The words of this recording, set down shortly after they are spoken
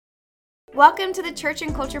Welcome to the Church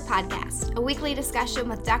and Culture Podcast, a weekly discussion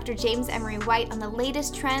with Dr. James Emery White on the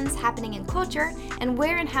latest trends happening in culture and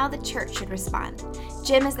where and how the church should respond.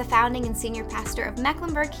 Jim is the founding and senior pastor of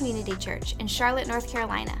Mecklenburg Community Church in Charlotte, North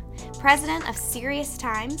Carolina, president of Serious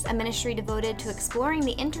Times, a ministry devoted to exploring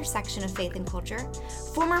the intersection of faith and culture,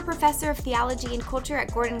 former professor of theology and culture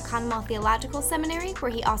at Gordon-Conwell Theological Seminary,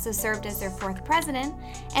 where he also served as their fourth president,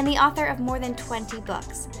 and the author of more than 20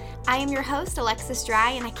 books. I am your host, Alexis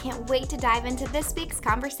Dry, and I can't wait to dive into this week's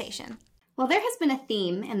conversation. Well, there has been a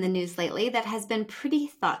theme in the news lately that has been pretty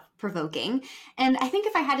thought-provoking, and I think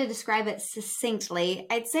if I had to describe it succinctly,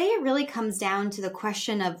 I'd say it really comes down to the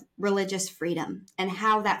question of religious freedom and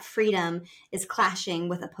how that freedom is clashing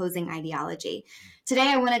with opposing ideology. Today,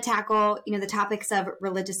 I want to tackle, the topics of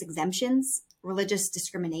religious exemptions, religious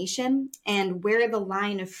discrimination, and where the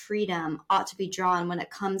line of freedom ought to be drawn when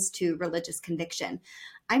it comes to religious conviction.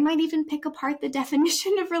 I might even pick apart the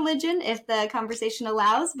definition of religion if the conversation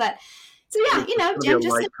allows, but so yeah, Jim,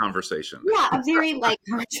 just light conversation. Yeah, a very light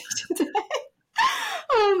conversation today.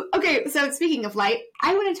 Okay, so speaking of light,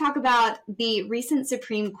 I want to talk about the recent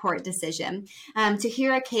Supreme Court decision to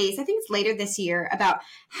hear a case, I think it's later this year, about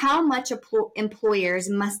how much employers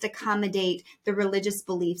must accommodate the religious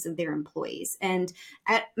beliefs of their employees. And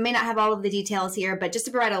I may not have all of the details here, but just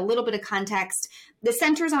to provide a little bit of context, the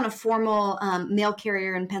centers on a formal mail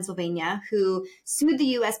carrier in Pennsylvania who sued the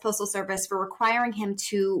U.S. Postal Service for requiring him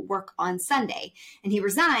to work on Sunday. And he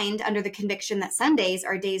resigned under the conviction that Sundays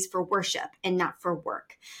are days for worship and not for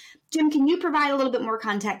work. Jim, can you provide a little bit more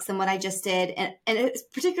context than what I just did, and it's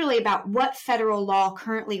particularly about what federal law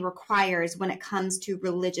currently requires when it comes to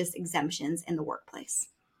religious exemptions in the workplace?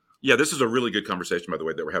 Yeah, this is a really good conversation, by the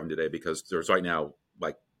way, that we're having today, because there's right now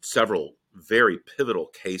several very pivotal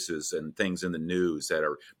cases and things in the news that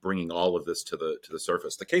are bringing all of this to the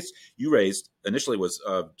surface. The case you raised initially was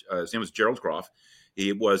his name was Gerald Groff.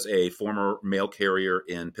 He was a former mail carrier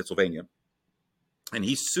in Pennsylvania, and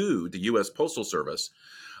he sued the U.S. Postal Service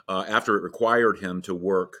after it required him to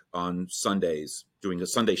work on Sundays, doing a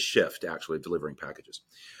Sunday shift, actually delivering packages.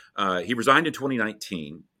 He resigned in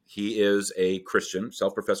 2019. He is a Christian,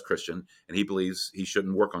 self-professed Christian, and he believes he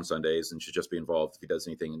shouldn't work on Sundays and should just be involved if he does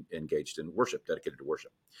anything engaged in worship, dedicated to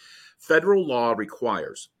worship. Federal law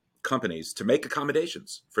requires companies to make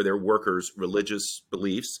accommodations for their workers' religious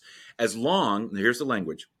beliefs as long, here's the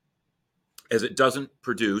language, as it doesn't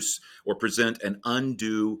produce or present an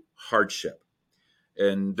undue hardship.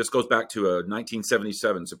 And this goes back to a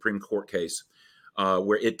 1977 Supreme Court case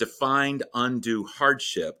where it defined undue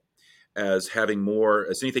hardship as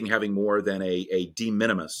anything having more than a de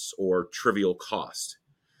minimis or trivial cost.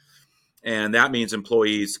 And that means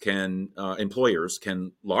employers can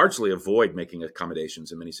largely avoid making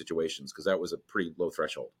accommodations in many situations, because that was a pretty low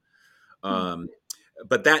threshold.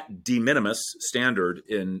 But that de minimis standard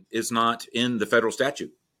is not in the federal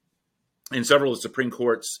statute. And several of the Supreme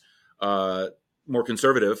Court's more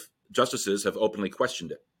conservative justices have openly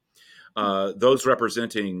questioned it. Those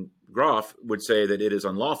representing Groff would say that it is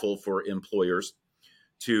unlawful for employers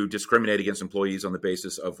to discriminate against employees on the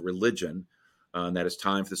basis of religion, and that it's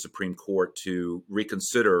time for the Supreme Court to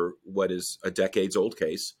reconsider what is a decades-old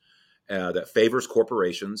case that favors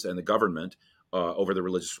corporations and the government over the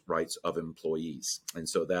religious rights of employees. And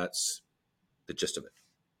so that's the gist of it.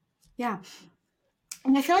 Yeah.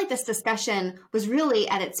 And I feel like this discussion was really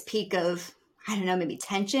at its peak of, maybe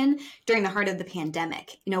tension during the heart of the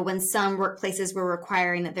pandemic, when some workplaces were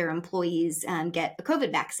requiring that their employees get a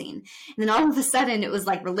COVID vaccine. And then all of a sudden, it was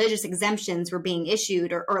like religious exemptions were being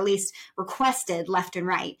issued or at least requested left and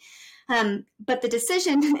right. But the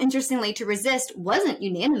decision, interestingly, to resist wasn't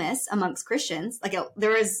unanimous amongst Christians.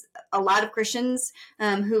 There was a lot of Christians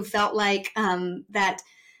who felt like that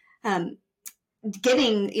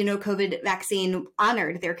getting, COVID vaccine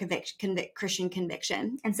honored their Christian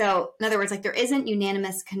conviction. And so, in other words, there isn't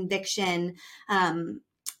unanimous conviction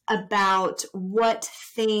about what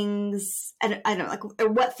things, or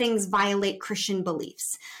what things violate Christian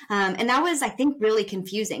beliefs. And that was, I think, really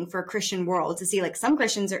confusing for a Christian world to see, some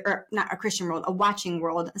Christians or not a Christian world, a watching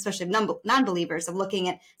world, especially non-believers, of looking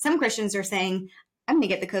at some Christians are saying, I'm going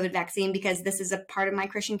to get the COVID vaccine because this is a part of my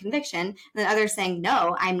Christian conviction. And then others saying,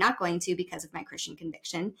 no, I'm not going to because of my Christian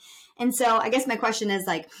conviction. And so I guess my question is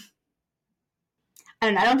I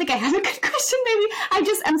don't know. I don't think I have a good question. Maybe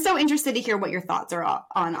I'm so interested to hear what your thoughts are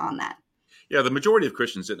on that. Yeah, the majority of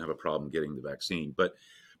Christians didn't have a problem getting the vaccine, but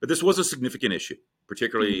this was a significant issue,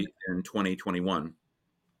 particularly in 2021,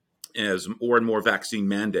 as more and more vaccine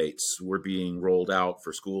mandates were being rolled out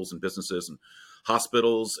for schools and businesses and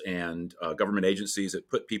hospitals and government agencies that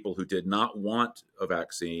put people who did not want a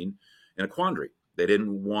vaccine in a quandary. They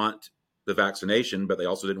didn't want the vaccination, but they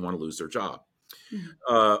also didn't want to lose their job.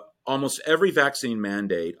 Mhm. Almost every vaccine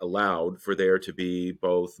mandate allowed for there to be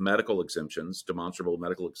both medical exemptions, demonstrable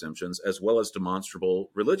medical exemptions, as well as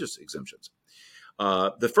demonstrable religious exemptions.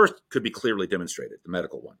 The first could be clearly demonstrated, the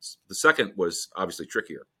medical ones. The second was obviously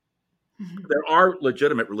trickier. Mhm. There are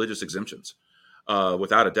legitimate religious exemptions,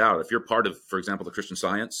 without a doubt. If you're part of, for example, the Christian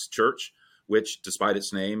Science Church, which, despite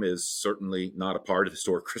its name, is certainly not a part of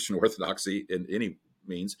historic Christian orthodoxy in any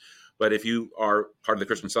means, but if you are part of the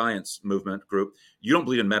Christian Science movement group, you don't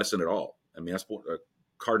believe in medicine at all. I mean, that's a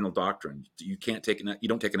cardinal doctrine. You don't take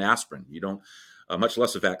an aspirin. You don't, much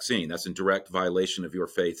less a vaccine. That's in direct violation of your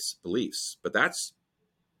faith's beliefs. But that's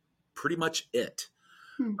pretty much it.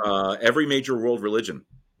 Hmm. Every major world religion,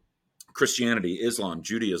 Christianity, Islam,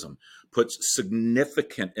 Judaism, puts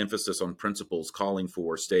significant emphasis on principles calling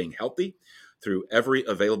for staying healthy through every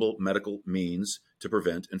available medical means to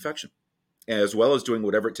prevent infection, as well as doing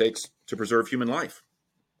whatever it takes to preserve human life.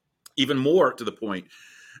 Even more to the point,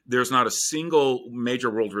 there's not a single major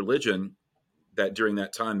world religion that during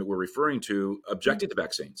that time that we're referring to objected to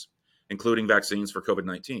vaccines, including vaccines for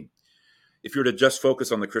COVID-19. If you were to just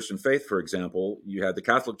focus on the Christian faith, for example, you had the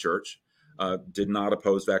Catholic Church did not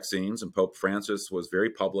oppose vaccines, and Pope Francis was very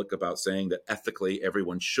public about saying that ethically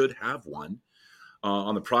everyone should have one.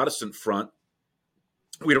 On the Protestant front,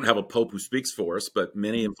 we don't have a pope who speaks for us, but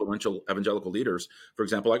many influential evangelical leaders, for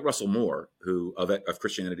example, like Russell Moore, who of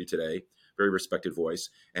Christianity Today, very respected voice,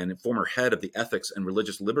 and former head of the Ethics and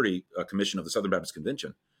Religious Liberty Commission of the Southern Baptist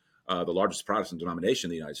Convention, the largest Protestant denomination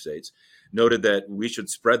in the United States, noted that we should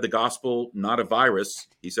spread the gospel, not a virus.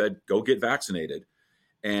 He said, go get vaccinated.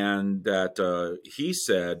 And that he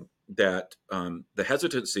said that the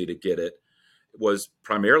hesitancy to get it was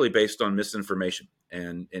primarily based on misinformation.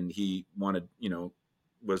 And he wanted,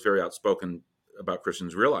 was very outspoken about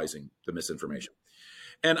Christians realizing the misinformation.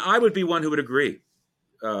 And I would be one who would agree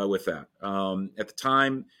with that. At the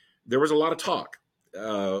time, there was a lot of talk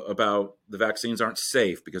about the vaccines aren't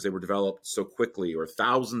safe because they were developed so quickly, or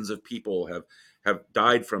thousands of people have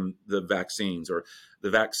died from the vaccines, or the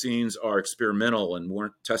vaccines are experimental and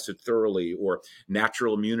weren't tested thoroughly, or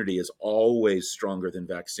natural immunity is always stronger than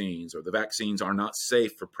vaccines, or the vaccines are not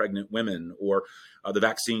safe for pregnant women, or the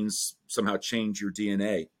vaccines somehow change your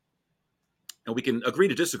DNA. And we can agree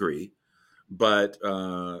to disagree, but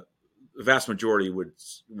the vast majority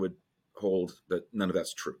would hold that none of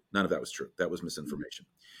that's true. None of that was true. That was misinformation.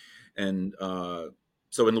 And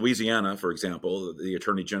so in Louisiana, for example, the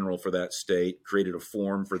attorney general for that state created a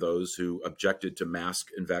form for those who objected to mask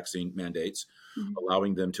and vaccine mandates,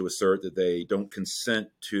 allowing them to assert that they don't consent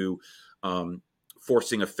to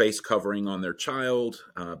forcing a face covering on their child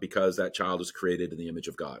because that child is created in the image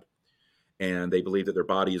of God. And they believe that their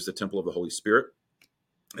body is the temple of the Holy Spirit,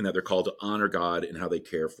 and that they're called to honor God in how they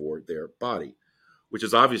care for their body, which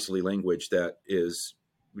is obviously language that is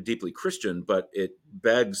deeply Christian, but it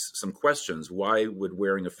begs some questions. Why would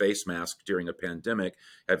wearing a face mask during a pandemic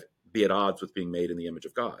be at odds with being made in the image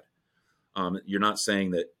of God? You're not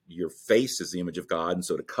saying that your face is the image of God, and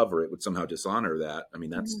so to cover it would somehow dishonor that. I mean,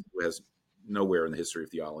 that's has nowhere in the history of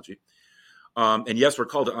theology. And yes, we're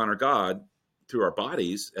called to honor God through our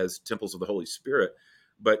bodies as temples of the Holy Spirit.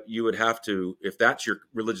 But you would have to, if that's your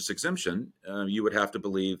religious exemption, you would have to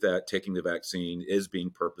believe that taking the vaccine is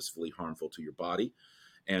being purposefully harmful to your body.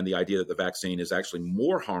 And the idea that the vaccine is actually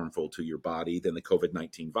more harmful to your body than the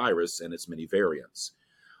COVID-19 virus and its many variants,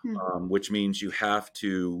 which means you have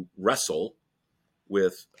to wrestle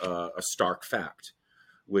with a stark fact,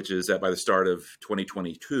 which is that by the start of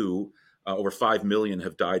 2022, over 5 million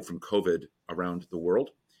have died from COVID around the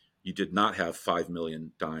world. You did not have 5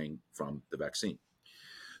 million dying from the vaccine.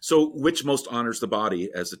 So which most honors the body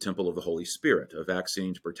as the temple of the Holy Spirit, a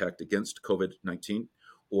vaccine to protect against COVID-19,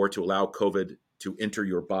 or to allow COVID to enter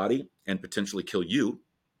your body and potentially kill you,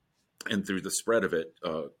 and through the spread of it,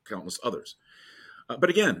 countless others? But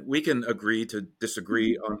again, we can agree to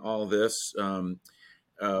disagree on all this.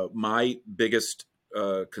 My biggest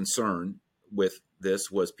concern with this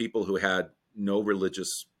was people who had no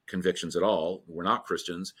religious convictions at all, were not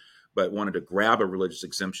Christians, but wanted to grab a religious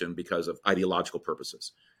exemption because of ideological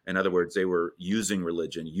purposes. In other words, they were using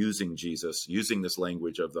religion, using Jesus, using this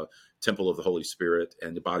language of the temple of the Holy Spirit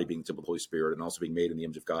and the body being the temple of the Holy Spirit and also being made in the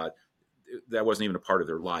image of God. That wasn't even a part of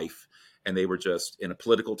their life. And they were just in a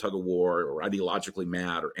political tug of war or ideologically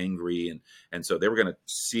mad or angry. And so they were going to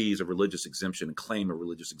seize a religious exemption and claim a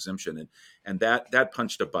religious exemption. And that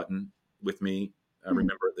punched a button with me, I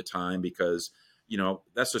remember at the time, because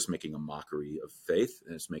that's just making a mockery of faith,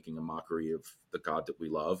 and it's making a mockery of the God that we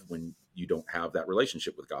love when you don't have that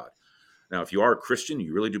relationship with God. Now, if you are a Christian,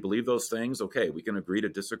 you really do believe those things, okay, we can agree to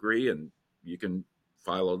disagree, and you can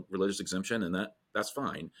file a religious exemption, and that's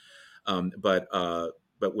fine. But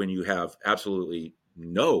when you have absolutely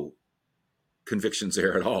no convictions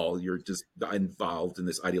there at all, you're just involved in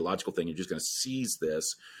this ideological thing, you're just going to seize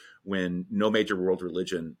this when no major world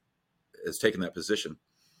religion has taken that position.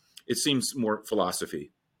 It seems more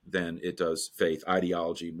philosophy than it does faith,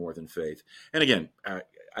 ideology more than faith. And again,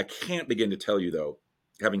 I can't begin to tell you, though,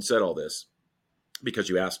 having said all this, because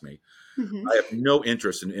you asked me, Mm-hmm. I have no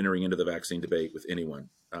interest in entering into the vaccine debate with anyone.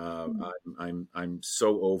 I'm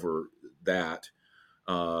so over that.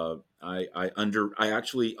 I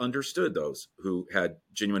actually understood those who had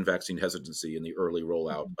genuine vaccine hesitancy in the early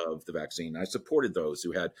rollout of the vaccine. I supported those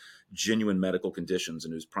who had genuine medical conditions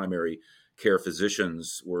and whose primary care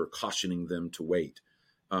physicians were cautioning them to wait.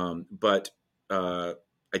 But I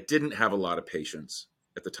didn't have a lot of patience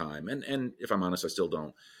at the time, and if I'm honest, I still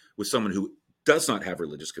don't, with someone who does not have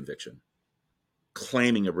religious conviction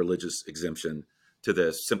claiming a religious exemption to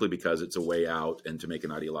this simply because it's a way out and to make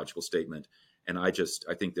an ideological statement. And I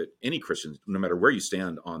think that any Christian, no matter where you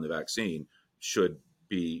stand on the vaccine, should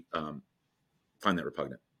be find that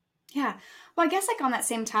repugnant. Yeah. Well, I guess like on that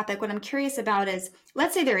same topic, what I'm curious about is,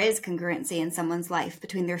 let's say there is congruency in someone's life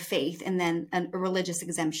between their faith and then a religious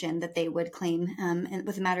exemption that they would claim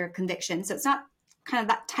with a matter of conviction. So it's not kind of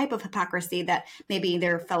that type of hypocrisy that maybe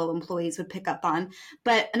their fellow employees would pick up on.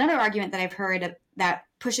 But another argument that I've heard that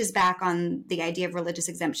pushes back on the idea of religious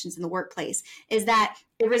exemptions in the workplace is that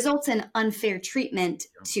it results in unfair treatment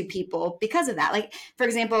to people because of that. Like, for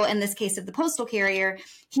example, in this case of the postal carrier,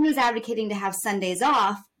 he was advocating to have Sundays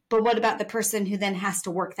off, but what about the person who then has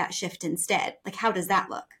to work that shift instead? Like, how does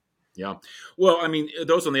that look? Yeah. Well, I mean,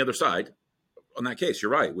 those on the other side, on that case,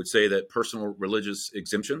 you're right, would say that personal religious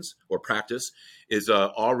exemptions or practice is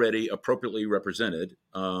already appropriately represented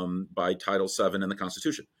by Title VII in the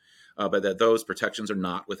Constitution, but that those protections are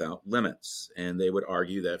not without limits. And they would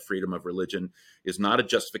argue that freedom of religion is not a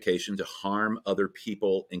justification to harm other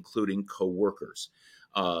people, including coworkers.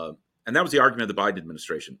 And that was the argument of the Biden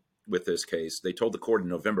administration with this case. They told the court in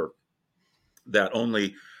November that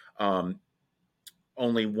only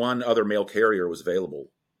one other mail carrier was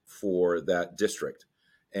available for that district,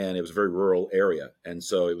 and it was a very rural area, and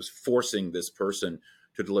so it was forcing this person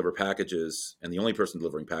to deliver packages, and the only person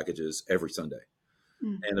delivering packages every Sunday.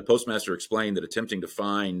 And the postmaster explained that attempting to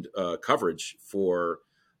find coverage for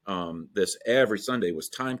this every Sunday was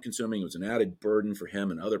time consuming. It was an added burden for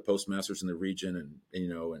him and other postmasters in the region,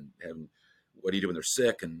 and having, what do you do when they're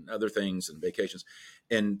sick and other things and vacations.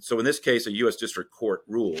 And so in this case, a U.S. district court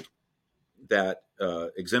ruled that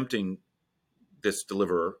exempting this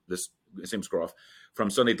deliverer, this Sim Scroff, from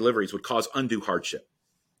Sunday deliveries would cause undue hardship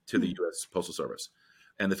to the U.S. Postal Service.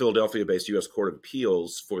 And the Philadelphia-based U.S. Court of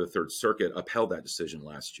Appeals for the Third Circuit upheld that decision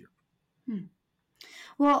last year.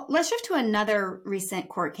 Well, let's shift to another recent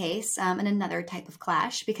court case and another type of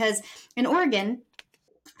clash, because in Oregon,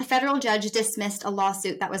 a federal judge dismissed a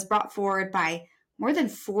lawsuit that was brought forward by more than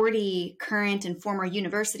 40 current and former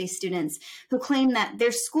university students who claim that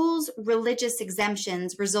their school's religious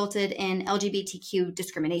exemptions resulted in LGBTQ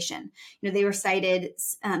discrimination. They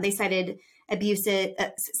cited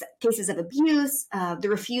cases of abuse, the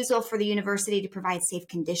refusal for the university to provide safe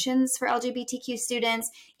conditions for LGBTQ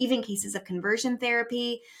students, even cases of conversion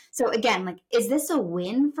therapy. So again, is this a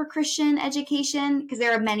win for Christian education? Because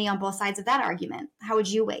there are many on both sides of that argument. How would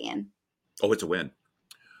you weigh in? Oh, it's a win.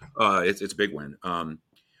 It's a big win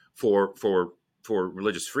for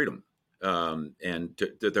religious freedom and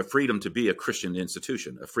the freedom to be a Christian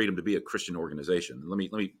institution, a freedom to be a Christian organization. Let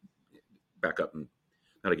me back up and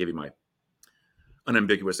now to give you my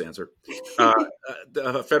unambiguous answer.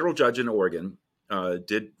 The federal judge in Oregon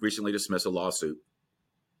did recently dismiss a lawsuit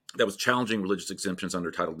that was challenging religious exemptions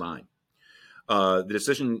under Title IX. The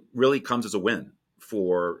decision really comes as a win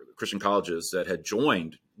for Christian colleges that had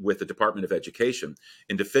joined with the Department of Education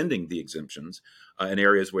in defending the exemptions in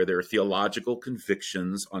areas where their theological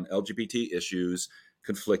convictions on LGBT issues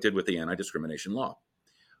conflicted with the anti-discrimination law.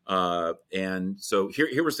 And so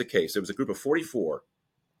here was the case. There was a group of 44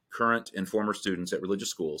 current and former students at religious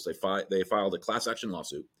schools. They filed a class action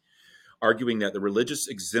lawsuit arguing that the religious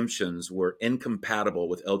exemptions were incompatible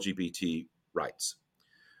with LGBT rights.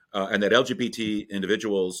 And that LGBT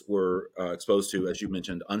individuals were exposed to, as you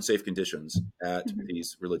mentioned, unsafe conditions at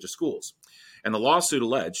these religious schools. And the lawsuit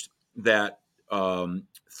alleged that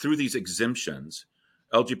through these exemptions,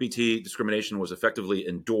 LGBT discrimination was effectively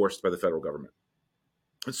endorsed by the federal government.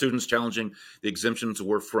 And students challenging the exemptions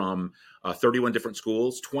were from 31 different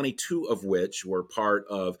schools, 22 of which were part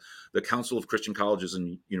of the Council of Christian Colleges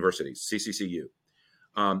and Universities, CCCU.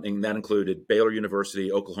 And that included Baylor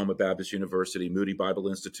University, Oklahoma Baptist University, Moody Bible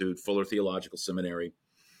Institute, Fuller Theological Seminary.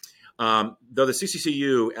 Though the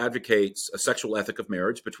CCCU advocates a sexual ethic of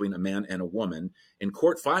marriage between a man and a woman, in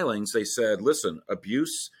court filings, they said, listen,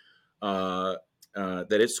 abuse that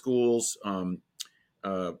its schools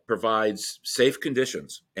provides safe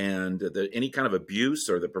conditions, and that any kind of abuse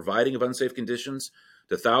or the providing of unsafe conditions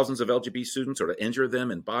to thousands of LGBT students or to injure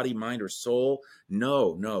them in body, mind, or soul,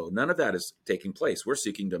 no, none of that is taking place. We're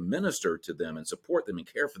seeking to minister to them and support them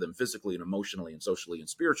and care for them physically and emotionally and socially and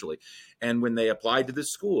spiritually. And when they applied to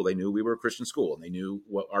this school, they knew we were a Christian school and they knew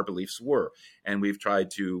what our beliefs were. And we've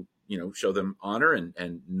tried to, show them honor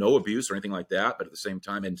and no abuse or anything like that, but at the same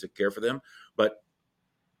time, and to care for them. But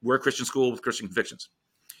we're a Christian school with Christian convictions.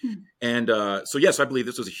 And so, yes, I believe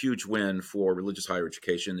this was a huge win for religious higher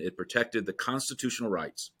education. It protected the constitutional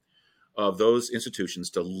rights of those institutions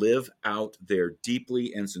to live out their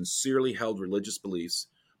deeply and sincerely held religious beliefs,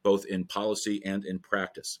 both in policy and in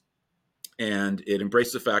practice. And it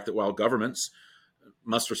embraced the fact that while governments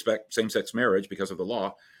must respect same-sex marriage because of the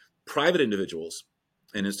law, private individuals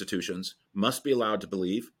and institutions must be allowed to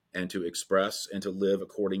believe and to express and to live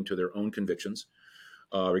according to their own convictions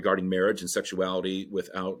regarding marriage and sexuality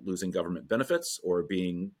without losing government benefits or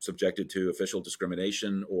being subjected to official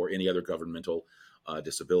discrimination or any other governmental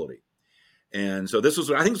disability. And so I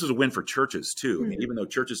think this was a win for churches too. I mean, even though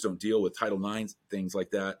churches don't deal with Title IX, things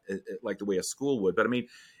like that, like the way a school would, but I mean,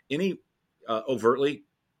 any overtly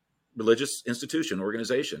religious institution,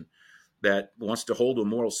 organization that wants to hold a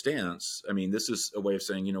moral stance, I mean, this is a way of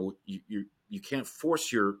saying, you can't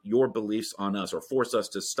force your beliefs on us or force us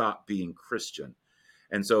to stop being Christian.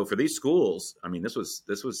 And so for these schools, I mean, this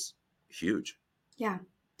was huge. Yeah.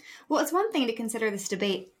 Well, it's one thing to consider this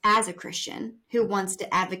debate as a Christian who wants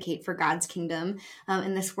to advocate for God's kingdom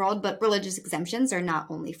in this world, but religious exemptions are not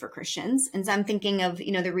only for Christians. And so I'm thinking of,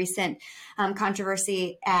 the recent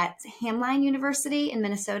controversy at Hamline University in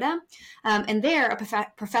Minnesota. And there, a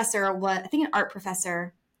professor, I think an art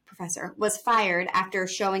professor, was fired after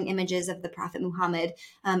showing images of the Prophet Muhammad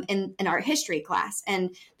in an art history class.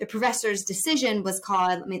 And the professor's decision was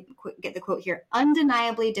called, let me get the quote here,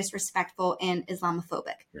 undeniably disrespectful and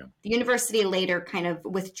Islamophobic. Yeah. The university later kind of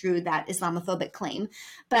withdrew that Islamophobic claim.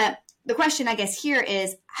 But the question, I guess, here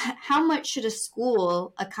is how much should a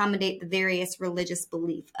school accommodate the various religious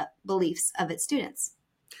beliefs of its students?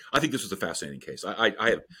 I think this was a fascinating case.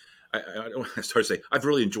 I don't want to start to say, I've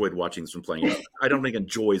really enjoyed watching this one playing out. I don't think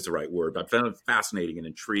enjoy is the right word, but I found it fascinating and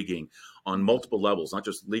intriguing on multiple levels, not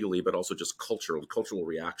just legally, but also just cultural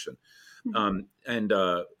reaction. So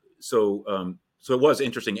it was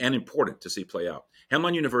interesting and important to see play out.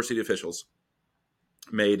 Hamline University officials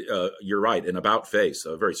made, you're right, an about face,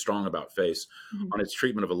 a very strong about face on its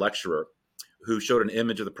treatment of a lecturer who showed an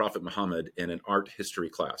image of the Prophet Muhammad in an art history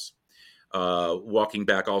class. Walking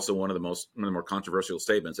back also one of the more controversial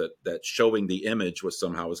statements that showing the image was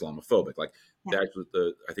somehow Islamophobic. Like I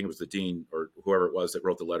think it was the dean or whoever it was that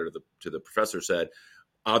wrote the letter to the professor said,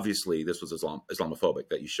 obviously this was Islamophobic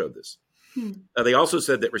that you showed this. They also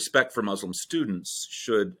said that respect for Muslim students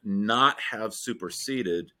should not have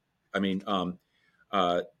superseded. I mean,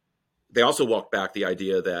 they also walked back the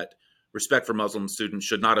idea that respect for Muslim students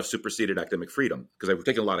should not have superseded academic freedom because they were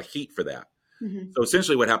taking a lot of heat for that. So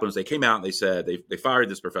essentially what happened was they came out and they said they fired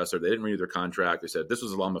this professor. They didn't renew their contract. They said this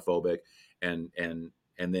was Islamophobic and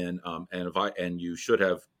you should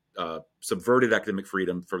have subverted academic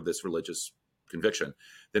freedom for this religious conviction.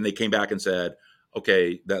 Then they came back and said,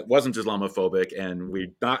 okay, that wasn't Islamophobic and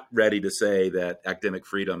we're not ready to say that academic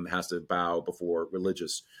freedom has to bow before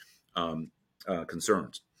religious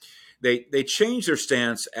concerns. They changed their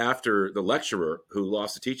stance after the lecturer who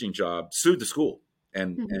lost the teaching job sued the school.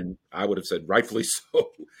 And I would have said rightfully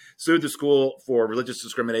so, sued the school for religious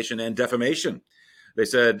discrimination and defamation. They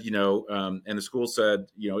said, and the school said,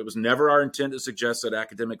 it was never our intent to suggest that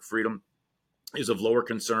academic freedom is of lower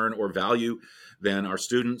concern or value than our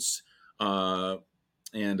students. And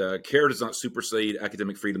care does not supersede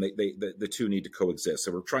academic freedom. The two need to coexist.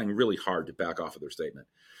 So we're trying really hard to back off of their statement.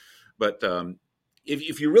 But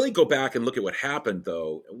if you really go back and look at what happened,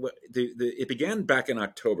 though, it began back in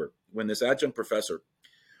October when this adjunct professor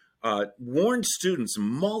warned students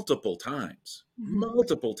multiple times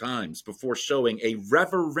before showing a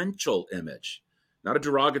reverential image, not a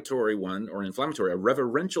derogatory one or an inflammatory, a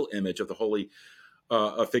reverential image of the holy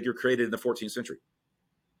figure created in the 14th century.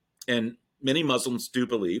 And many Muslims do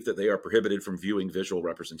believe that they are prohibited from viewing visual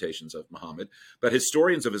representations of Muhammad, but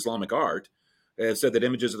historians of Islamic art have said that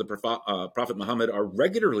images of the Prophet Muhammad are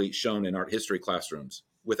regularly shown in art history classrooms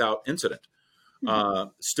without incident.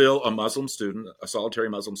 Still, a Muslim student, a solitary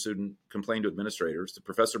Muslim student, complained to administrators. The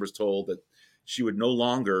professor was told that she would no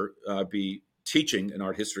longer be teaching an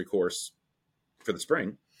art history course for the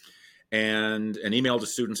spring. And an email to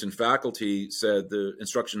students and faculty said the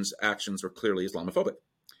instruction's actions were clearly Islamophobic.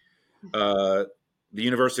 The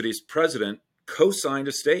university's president co-signed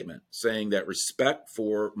a statement saying that respect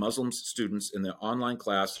for Muslim students in the online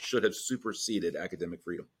class should have superseded academic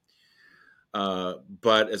freedom.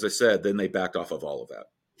 But as I said, then they backed off of all of that.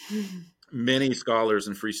 Many scholars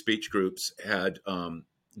and free speech groups had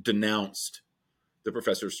denounced the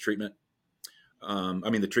professor's treatment.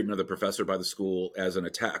 The treatment of the professor by the school as an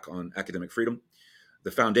attack on academic freedom. The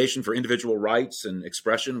Foundation for Individual Rights and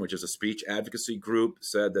Expression, which is a speech advocacy group,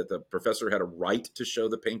 said that the professor had a right to show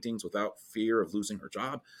the paintings without fear of losing her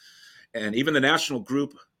job. And even the national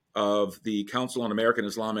group of the Council on American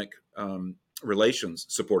Islamic Relations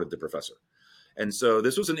supported the professor. And so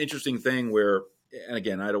this was an interesting thing where, and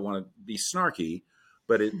again, I don't want to be snarky,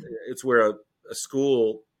 but it's where a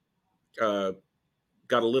school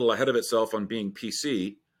got a little ahead of itself on being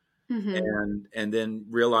PC, and then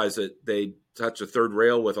realized that they touched a third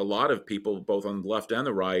rail with a lot of people, both on the left and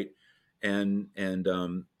the right, and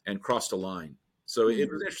crossed a line. So it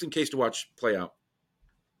was an interesting case to watch play out.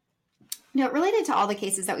 Related to all the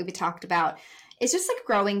cases that we've talked about, it's just like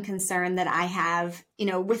growing concern that I have,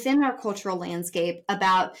 within our cultural landscape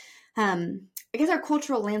about, I guess our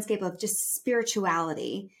cultural landscape of just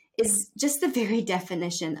spirituality is just the very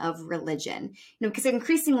definition of religion, because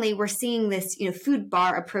increasingly we're seeing this, food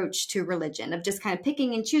bar approach to religion of just kind of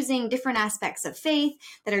picking and choosing different aspects of faith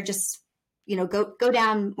that are just, go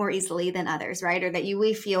down more easily than others, right? Or that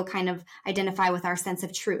we feel kind of identify with our sense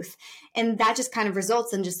of truth. And that just kind of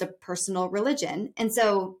results in just a personal religion. And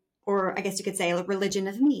so, or I guess you could say a religion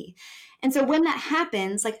of me. And so when that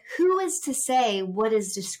happens, like, who is to say what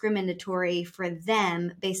is discriminatory for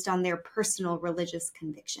them based on their personal religious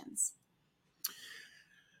convictions?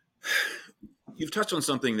 You've touched on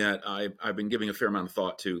something that I've been giving a fair amount of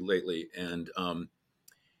thought to lately, and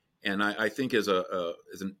I think is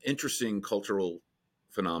an interesting cultural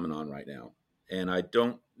phenomenon right now. And I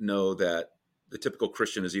don't know that the typical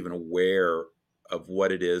Christian is even aware of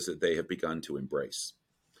what it is that they have begun to embrace.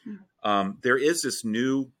 There is this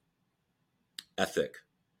new ethic,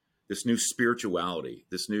 this new spirituality,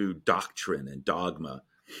 this new doctrine and dogma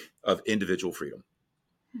of individual freedom.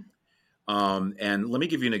 And let me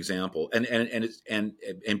give you an example, and it's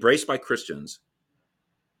embraced by Christians,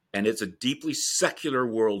 and it's a deeply secular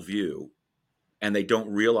worldview, and they don't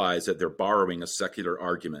realize that they're borrowing a secular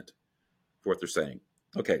argument for what they're saying.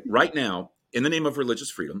 Okay, right now, in the name of religious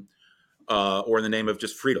freedom, or in the name of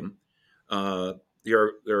just freedom,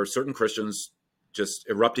 there are certain Christians just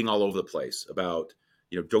erupting all over the place about,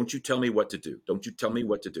 don't you tell me what to do. Don't you tell me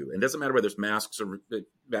what to do. And it doesn't matter whether it's masks or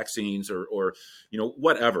vaccines or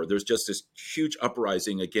whatever. There's just this huge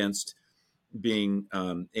uprising against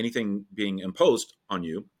anything being imposed on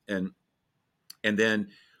you. And then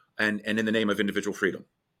in the name of individual freedom.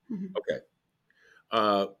 Okay.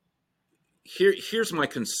 Here's my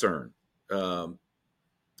concern. Let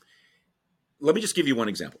me just give you one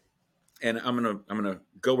example. And I'm gonna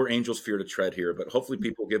go where angels fear to tread here, but hopefully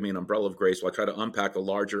people give me an umbrella of grace while I try to unpack a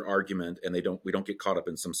larger argument, and we don't get caught up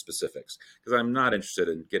in some specifics, because I'm not interested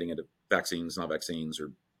in getting into vaccines, not vaccines,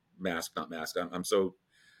 or mask, not mask. I'm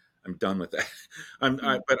done with that.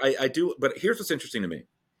 But here's what's interesting to me: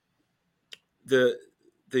 the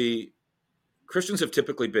Christians have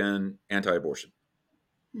typically been anti-abortion,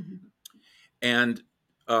 and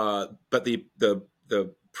but the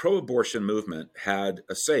pro-abortion movement had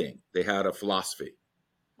a saying. They had a philosophy: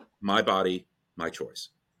 my body, my choice.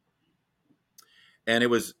 And it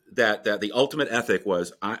was that the ultimate ethic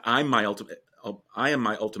was I am my ultimate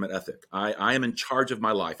ethic. I am in charge of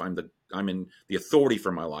my life. I'm in the authority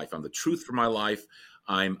for my life. I'm the truth for my life.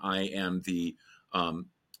 I am the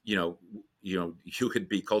you could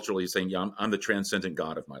be culturally saying, yeah, I'm the transcendent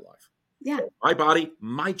God of my life. Yeah. My body,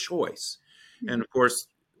 my choice. And of course,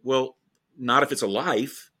 well, not if it's a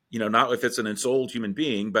life, not if it's an ensouled human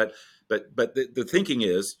being, but the thinking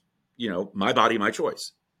is, my body, my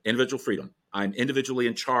choice, individual freedom. I'm individually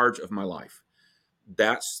in charge of my life.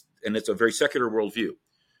 And it's a very secular worldview,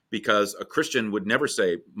 because a Christian would never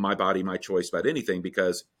say my body, my choice about anything,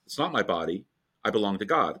 because it's not my body. I belong to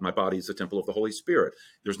God. My body is the temple of the Holy Spirit.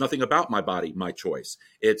 There's nothing about my body, my choice.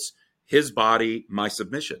 It's his body, my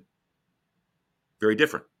submission. Very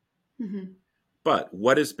different. But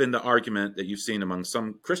what has been the argument that you've seen among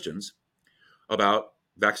some Christians about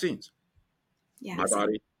vaccines? Yes. My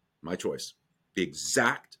body, my choice. The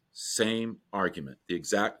exact same argument, the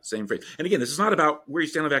exact same phrase. And again, this is not about where you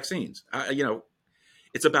stand on vaccines.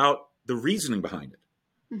 It's about the reasoning behind it.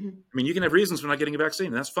 Mm-hmm. I mean, you can have reasons for not getting a vaccine,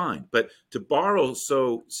 and that's fine. But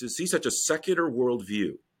to see such a secular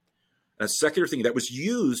worldview, a secular thing that was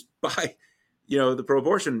used by, the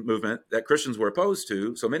pro-abortion movement that Christians were opposed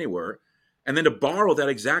to, so many were, and then to borrow that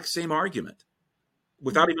exact same argument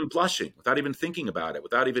without even blushing, without even thinking about it,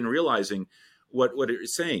 without even realizing what it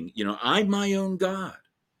is saying. I'm my own God.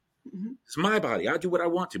 Mm-hmm. It's my body. I do what I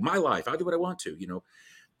want to. My life. I do what I want to.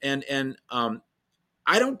 And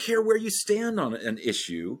I don't care where you stand on an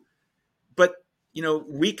issue, but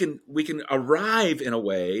we can arrive in a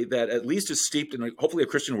way that at least is steeped in hopefully a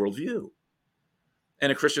Christian worldview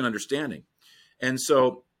and a Christian understanding. And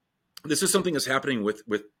so this is something that's happening with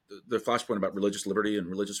the flashpoint about religious liberty and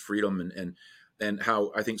religious freedom, and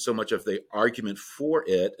how I think so much of the argument for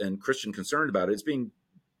it and Christian concern about it is being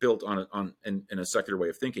built in a secular way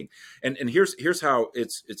of thinking. And here's how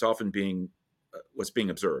it's often being what's being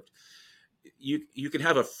observed. You can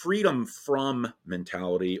have a freedom from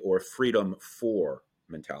mentality or freedom for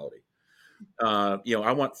mentality.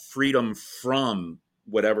 I want freedom from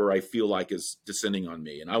whatever I feel like is descending on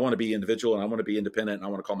me, and I want to be individual, and I want to be independent, and I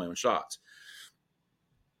want to call my own shots.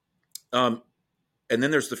 And then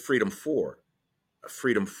there's the freedom for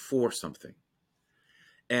something,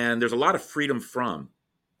 and there's a lot of freedom from.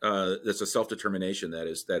 There's a self-determination that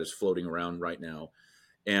is floating around right now,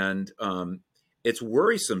 and it's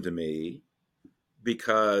worrisome to me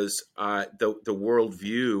because the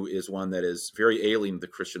worldview is one that is very alien to the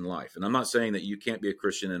Christian life. And I'm not saying that you can't be a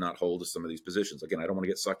Christian and not hold to some of these positions. Again, I don't want to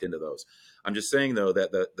get sucked into those. I'm just saying, though,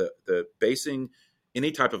 that the basing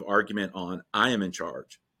any type of argument on I am in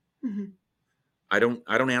charge, Mm-hmm. I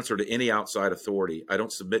don't answer to any outside authority, I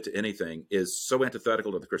don't submit to anything, is so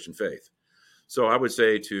antithetical to the Christian faith. So I would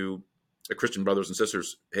say to the Christian brothers and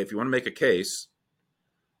sisters, hey, if you want to make a case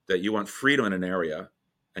that you want freedom in an area,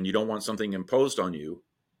 and you don't want something imposed on you,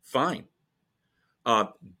 fine.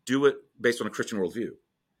 Do it based on a Christian worldview.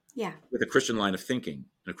 Yeah. With a Christian line of thinking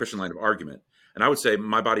and a Christian line of argument. And I would say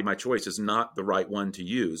my body, my choice is not the right one to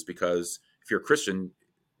use, because if you're a Christian,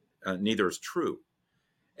 neither is true.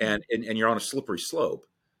 And you're on a slippery slope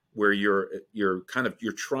where you're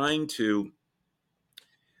trying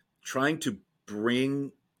to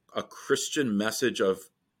bring a Christian message of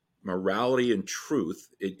morality and truth.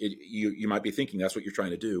 You might be thinking that's what you're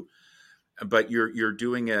trying to do, but you're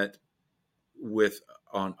doing it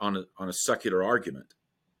on a secular argument.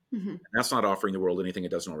 Mm-hmm. And that's not offering the world anything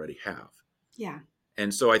it doesn't already have. Yeah.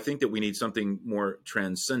 And so I think that we need something more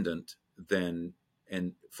transcendent and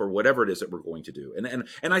for whatever it is that we're going to do.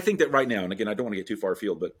 And I think that right now, and again, I don't want to get too far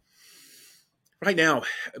afield, but right now,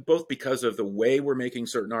 both because of the way we're making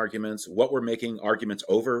certain arguments, what we're making arguments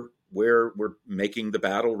over, where we're making the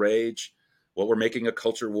battle rage, what we're making a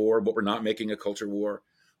culture war, what we're not making a culture war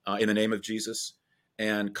in the name of Jesus,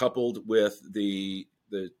 and coupled with the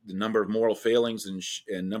number of moral failings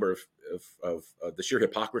and number of the sheer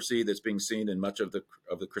hypocrisy that's being seen in much of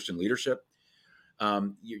the Christian leadership,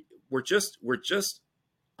 we're just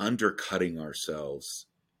undercutting ourselves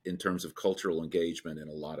in terms of cultural engagement in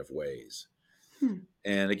a lot of ways.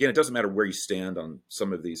 And again, it doesn't matter where you stand on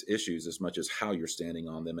some of these issues as much as how you're standing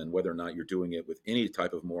on them and whether or not you're doing it with any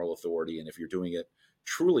type of moral authority. And if you're doing it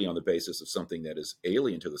truly on the basis of something that is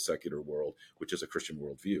alien to the secular world, which is a Christian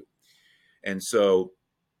worldview. And so,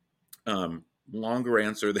 longer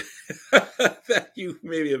answer that you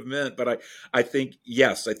maybe have meant, but I think,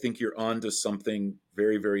 yes, I think you're on to something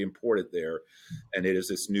very, very important there. And it is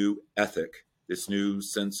this new ethic, this new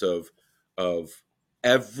sense of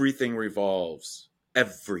everything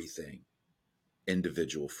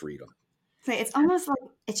individual freedom. So it's almost like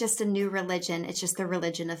it's just a new religion. It's just the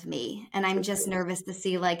religion of me. And I'm just nervous to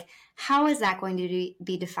see, like, how is that going to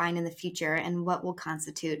be defined in the future, and what will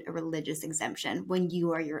constitute a religious exemption when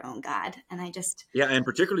you are your own God? And yeah. And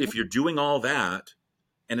particularly if you're doing all that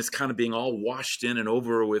and it's kind of being all washed in and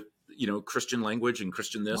over with, Christian language and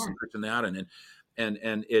Christian this and Christian that. And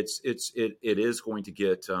it is going to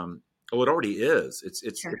get, it already is.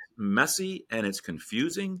 It's messy and it's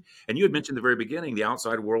confusing. And you had mentioned at the very beginning, the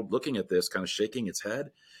outside world looking at this kind of shaking its head,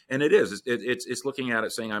 and it is. It's looking at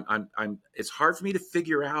it saying, it's hard for me to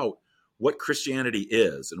figure out what Christianity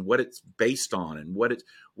is and what it's based on and what it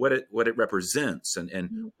represents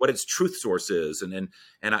and what its truth source is and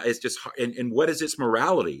it's just and what is its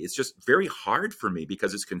morality. It's just very hard for me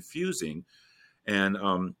because it's confusing, and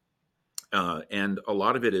a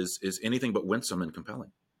lot of it is anything but winsome and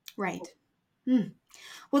compelling. Right.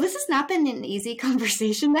 Well, this has not been an easy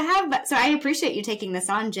conversation to have, but so I appreciate you taking this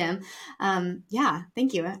on, Jim. Yeah,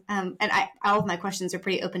 thank you. And all of my questions are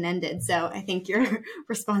pretty open-ended, so I think your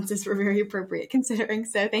responses were very appropriate considering,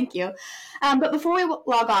 so thank you. But before we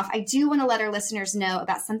log off, I do want to let our listeners know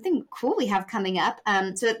about something cool we have coming up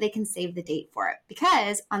so that they can save the date for it.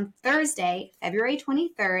 Because on Thursday, February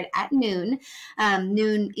 23rd at noon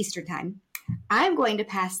Eastern Time, I'm going to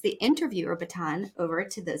pass the interviewer baton over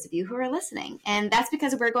to those of you who are listening. And that's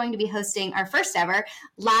because we're going to be hosting our first ever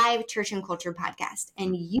live church and culture podcast.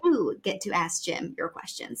 And you get to ask Jim your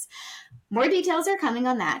questions. More details are coming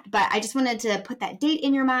on that, but I just wanted to put that date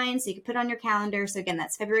in your mind so you can put it on your calendar. So again,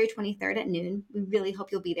 that's February 23rd at noon. We really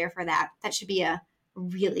hope you'll be there for that. That should be a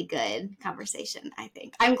really good conversation, I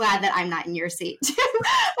think. I'm glad that I'm not in your seat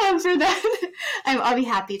for that. I'll be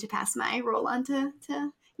happy to pass my role on to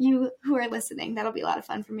you who are listening. That'll be a lot of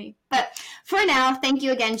fun for me. But for now, thank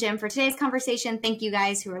you again, Jim, for today's conversation. Thank you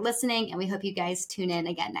guys who are listening, and we hope you guys tune in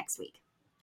again next week.